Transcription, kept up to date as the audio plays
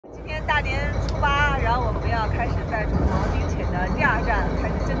大年初8，然后我们要开始在中国冰潜的第2站，开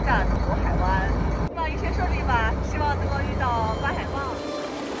始征战渤海湾。希望一切顺利吧，希望能够遇到斑海豹。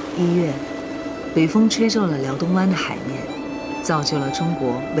1月，北风吹皱了辽东湾的海面，造就了中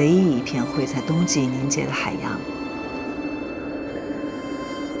国唯一一片会在冬季凝结的海洋。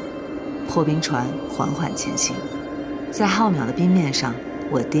破冰船缓缓前行，在浩渺的冰面上，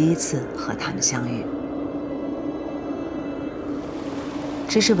我第一次和它们相遇。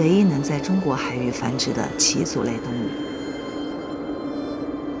这是唯一能在中国海域繁殖的鳍足类动物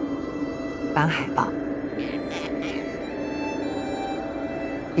——斑海豹。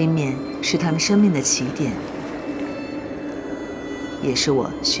冰面是它们生命的起点，也是我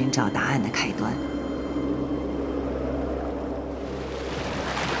寻找答案的开端。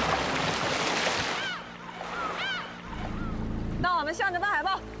那我们向着斑海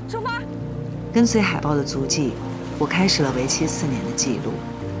豹出发。跟随海豹的足迹，我开始了为期4年的记录。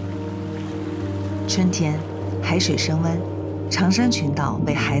春天，海水升温，长山群岛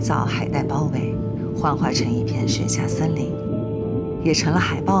被海藻、海带包围，幻化成一片水下森林，也成了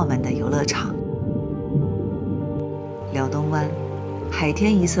海豹们的游乐场。辽东湾，海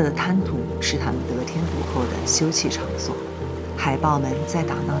天一色的滩涂是它们得天独厚的休憩场所，海豹们在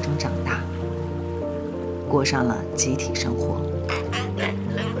打闹中长大，过上了集体生活。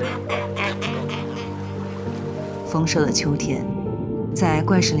丰收的秋天，在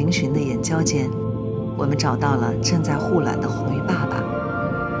怪石嶙峋的眼礁间，我们找到了正在护卵的红鱼爸爸。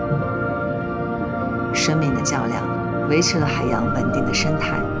生命的较量维持了海洋稳定的生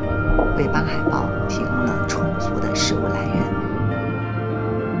态，为斑海豹提供了充足的食物来源。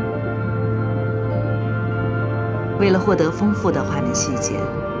为了获得丰富的画面细节，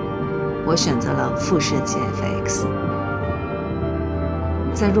我选择了富士 GFX。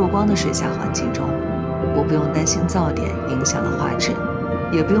在弱光的水下环境中，我不用担心噪点影响了画质，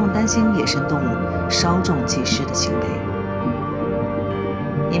也不用担心野生动物稍纵即逝的行为，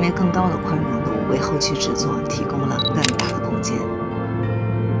因为更高的宽容度为后期制作提供了更大的空间。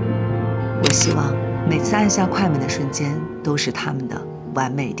我希望每次按下快门的瞬间都是他们的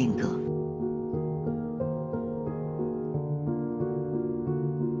完美定格。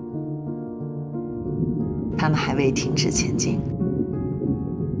他们还未停止前进。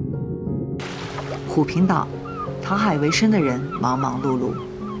虎坪岛，讨海为生的人忙忙碌碌，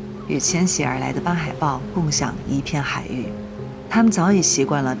与迁徙而来的斑海豹共享一片海域，他们早已习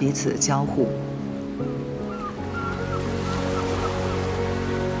惯了彼此的交互。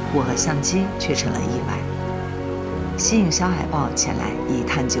我和相机却成了意外，吸引小海豹前来一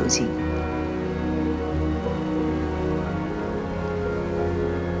探究竟。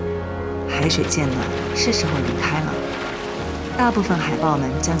海水渐暖，是时候离开了。大部分海豹们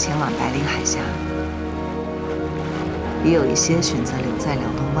将前往白令海峡，也有一些选择留在辽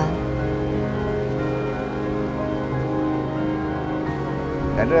东湾。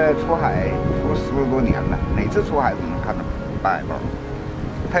在这出海出10多年了，每次出海都能看到斑海豹，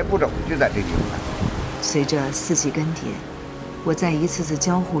它也不走，就在这地方。随着4季更迭，我在一次次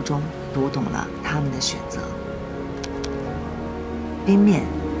交互中读懂了它们的选择。冰面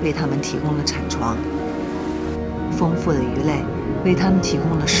为它们提供了产床，丰富的鱼类为它们提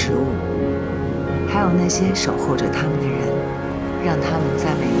供了食物，还有那些守候着它们的人，让它们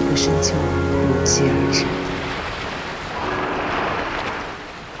在每一个深秋如期而至。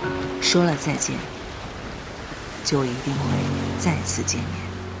说了再见，就一定会再次见面。